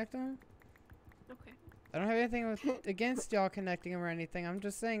can connect them. Okay. I don't have anything against y'all connecting them or anything. I'm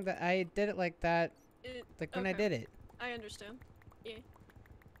just saying that I did it like that, like when I Okay. did it. I understand. Yeah.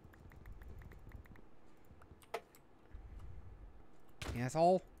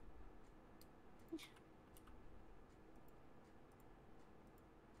 Asshole.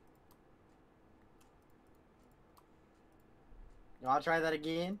 You wanna try that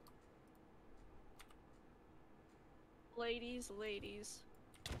again? Ladies, ladies.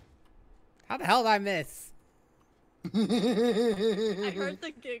 How the hell did I miss? I heard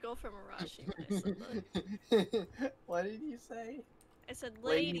the giggle from Arashi when I said that. What did you say? I said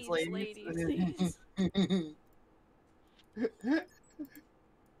ladies, ladies.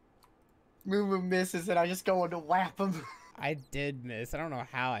 Moo Moo misses and I just go to whap him. I did miss. I don't know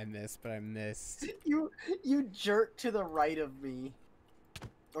how I missed, but I missed. You jerk to the right of me.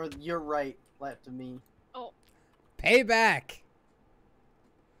 Or your right, left of me. Oh, Payback!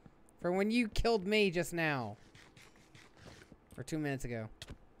 For when you killed me just now. Or 2 minutes ago.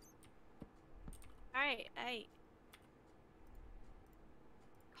 alright, alright.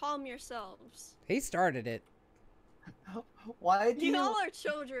 Calm yourselves. He started it. Why do You you all are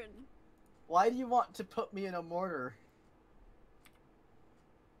children. Why do you want to put me in a mortar?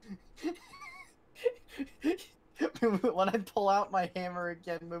 When I pull out my hammer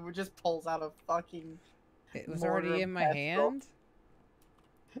again, Moo just pulls out a fucking. It was Mortar already of in my pestle. hand?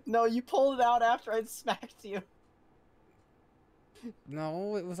 No, you pulled it out after I'd smacked you.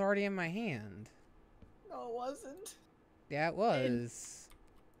 No, it was already in my hand. No, it wasn't. Yeah, it was.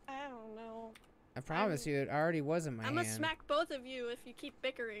 I don't know. I promise you, it already was in my I'm hand. gonna smack both of you if you keep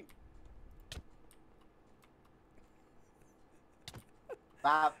bickering.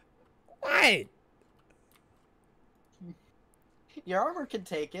 Stop. What? Your armor can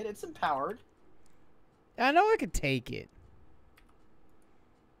take it. It's empowered. I know I could take it.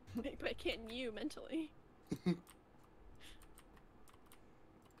 But can't you mentally?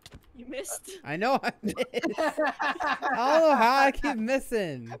 You missed. I know I missed. I don't know how I keep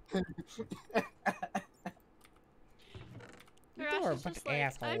missing. You two are a Arashi's bunch just of like,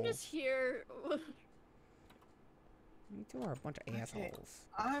 assholes. I'm just here. You two are a bunch of assholes.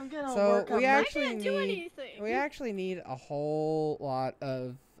 I'm gonna So, work on we I actually can't do need- anything. We actually need a whole lot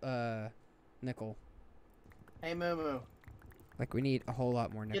of nickel. Hey, Moo Moo. Like, we need a whole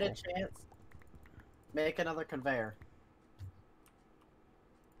lot more Get nickel. a chance. Make another conveyor.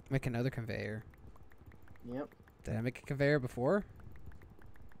 Make another conveyor. Yep. Did I make a conveyor before?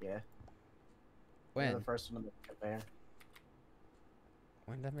 Yeah. You're When? the first one on the conveyor.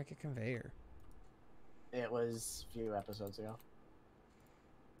 When did I make a conveyor? It was a few episodes ago.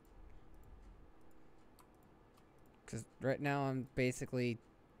 Because right now I'm basically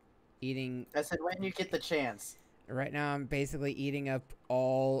eating... I said when you get the chance. Right now I'm basically eating up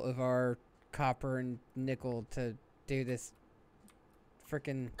all of our copper and nickel to do this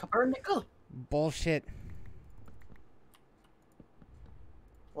freaking Copper nickel. bullshit.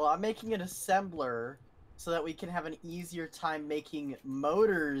 Well, I'm making an assembler so that we can have an easier time making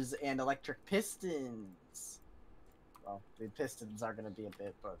motors and electric pistons. Well, the pistons are going to be a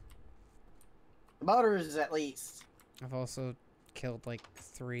bit, but the motors at least. I've also killed like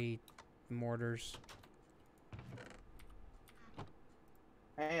 3 mortars.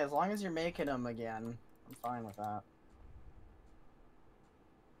 Hey, as long as you're making them again, I'm fine with that.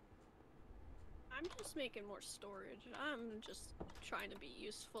 I'm just making more storage. I'm just trying to be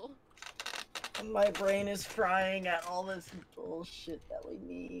useful. My brain is frying at all this bullshit that we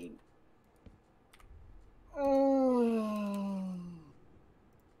need.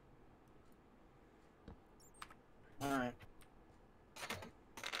 Alright.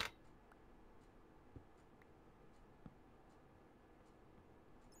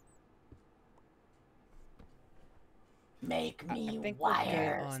 Make I me think we're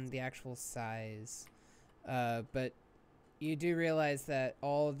wires. good on the actual size. But You do realize that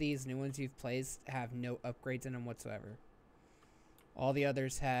all of these new ones you've placed have no upgrades in them whatsoever. All the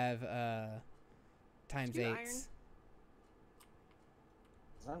others have times 2 8s. iron. Does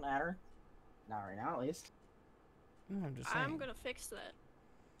that matter? Not right now, at least. No, I'm just saying. I'm gonna fix that.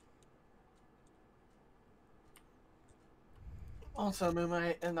 Also, not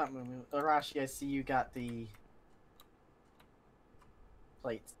Mumu, Arashi, I see you got the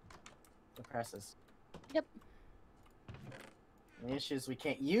plates, the presses. Yep. The issue is we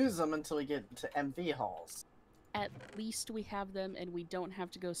can't use them until we get to MV halls. At least we have them, and we don't have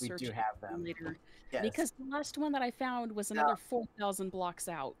to go We search do have them. later. Yes. Because the last one that I found was another 4,000 blocks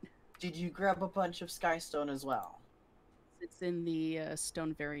out. Did you grab a bunch of Skystone as well? It's in the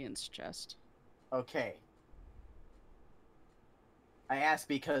stone variants chest. Okay. I asked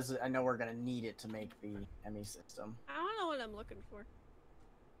because I know we're gonna need it to make the ME system. I don't know what I'm looking for.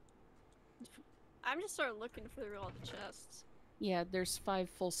 I'm just started looking through all the chests. Yeah, there's 5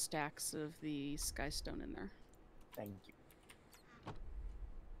 full stacks of the skystone in there. Thank you.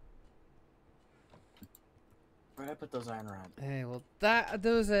 Where'd I put those iron rods? Hey, well, that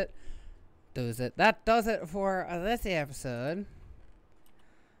does it. That does it for this episode.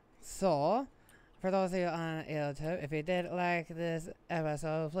 So, for those of you on YouTube, if you did like this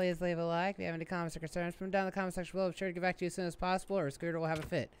episode, please leave a like. If you have any comments or concerns, put them down in the comment section below. Be sure to get back to you as soon as possible, or Scooter will have a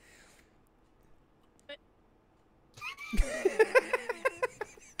fit.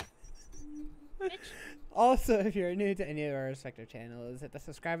 Also, if you're new to any of our respective channels, hit the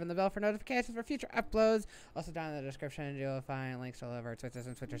subscribe and the bell for notifications for future uploads. Also, down in the description, you'll find links to all of our Twitters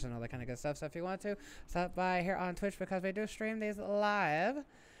and Twitters and all that kind of good stuff. So if you want to, stop by here on Twitch because we do stream these live.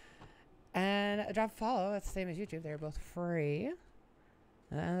 And drop a follow. It's the same as YouTube. They're both free.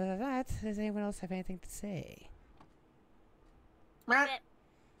 And other than that, does anyone else have anything to say?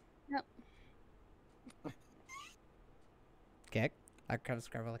 Yep. Kick. I can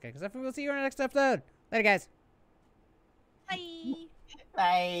subscribe like it. Because we'll see you in the next episode. Later, guys. Bye.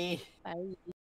 Bye. Bye.